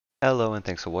Hello and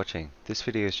thanks for watching. This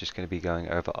video is just going to be going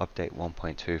over update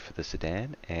 1.2 for the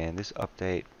Sedan, and this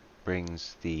update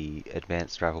brings the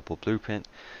advanced drivable blueprint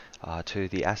to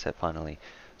the asset finally.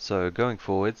 So going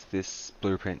forwards, this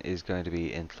blueprint is going to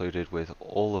be included with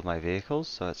all of my vehicles,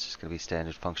 so it's just going to be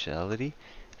standard functionality.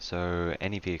 So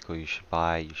any vehicle you should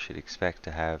buy, you should expect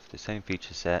to have the same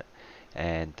feature set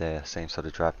and the same sort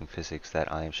of driving physics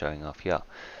that I am showing off here.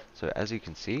 So as you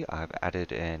can see, I've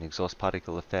added an exhaust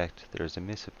particle effect. There is a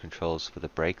miss of controls for the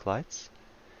brake lights,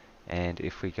 and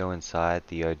if we go inside,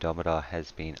 the odometer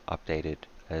has been updated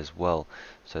as well.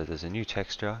 So there's a new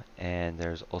texture, and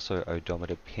there's also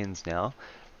odometer pins now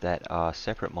that are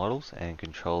separate models and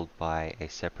controlled by a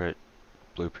separate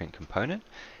blueprint component,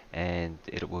 and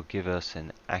it will give us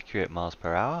an accurate miles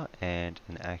per hour and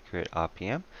an accurate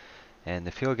RPM. And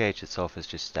the fuel gauge itself is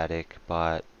just static,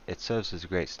 but it serves as a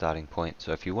great starting point.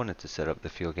 So if you wanted to set up the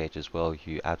fuel gauge as well,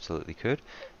 you absolutely could.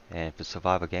 And for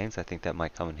survivor games, I think that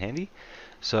might come in handy.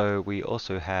 So we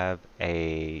also have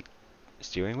a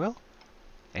steering wheel,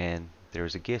 and there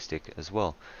is a gear stick as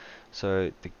well.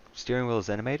 So the steering wheel is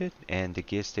animated, and the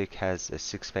gear stick has a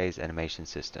 6-phase animation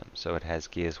system. So it has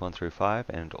gears 1 through 5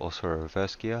 and also a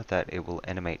reverse gear that it will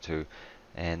animate to,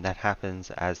 and that happens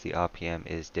as the RPM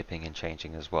is dipping and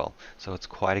changing as well. So it's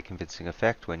quite a convincing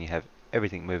effect when you have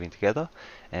everything moving together,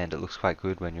 and it looks quite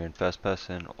good when you're in first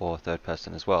person or third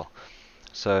person as well.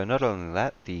 So not only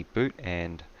that, the boot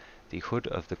and the hood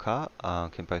of the car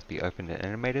can both be opened and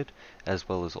animated, as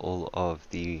well as all of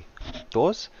the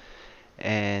doors.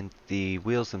 And the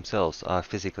wheels themselves are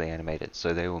physically animated,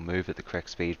 so they will move at the correct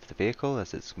speed for the vehicle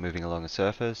as it's moving along a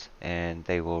surface, and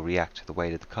they will react to the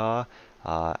weight of the car,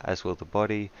 as will the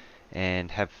body,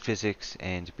 and have physics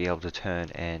and be able to turn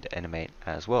and animate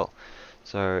as well.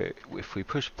 So if we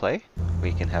push play,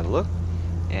 we can have a look,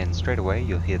 and straight away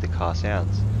you'll hear the car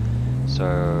sounds.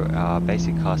 So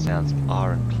basic car sounds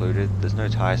are included. There's no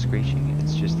tire screeching,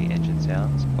 it's just the engine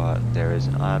sounds, but there is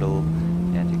an idle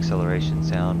and acceleration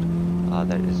sound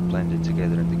that is blended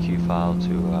together in the Q file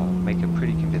to make a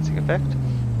pretty convincing effect.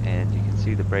 And you can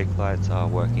see the brake lights are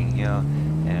working here,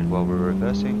 and while we're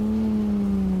reversing,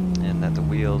 and that the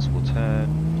wheels will turn,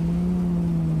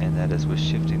 and that as we're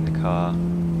shifting the car,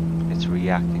 it's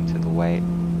reacting to the weight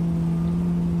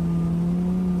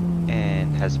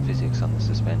and has physics on the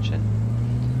suspension,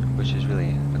 which is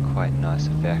really a quite nice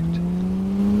effect.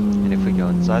 And if we go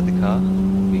inside the car,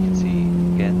 we can see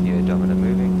again the odometer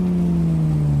moving,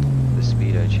 the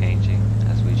speedo changing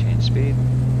as we change speed,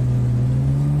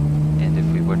 and if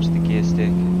we watch the gear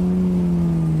stick,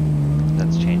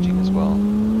 that's changing as well.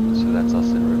 So that's us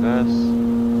in reverse.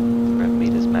 The rev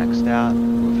meter's maxed out,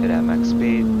 we've hit our max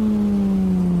speed,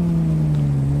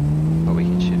 but we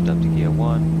can shift up to gear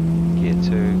 1, gear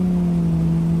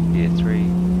 2, gear 3,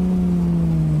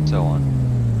 so on.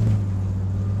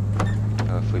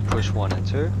 Now if we push 1 and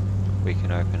 2, we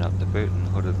can open up the boot and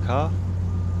hood of the car,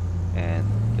 and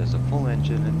there's a full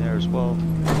engine in there as well.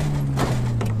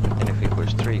 And if we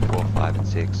push 3, 4, 5 and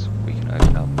 6, we can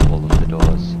open up all of the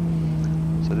doors.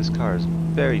 So this car is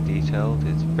very detailed,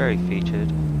 it's very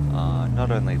featured. Not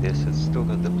only this, it's still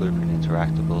got the blueprint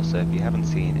interactable, so if you haven't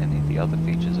seen any of the other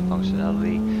features or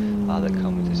functionality that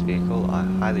come with this vehicle, I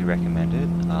highly recommend it.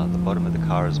 The bottom of the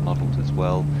car is modelled as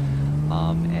well,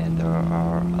 and there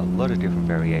are a lot of different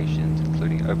variations,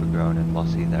 including overgrown and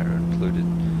mossy, that are included.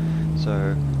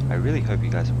 So I really hope you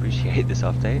guys appreciate this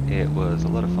update. It was a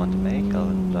lot of fun to make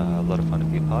and a lot of fun to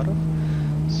be a part of.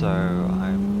 So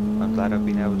I'm glad I've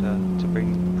been able to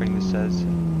bring this as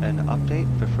an update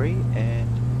for free, and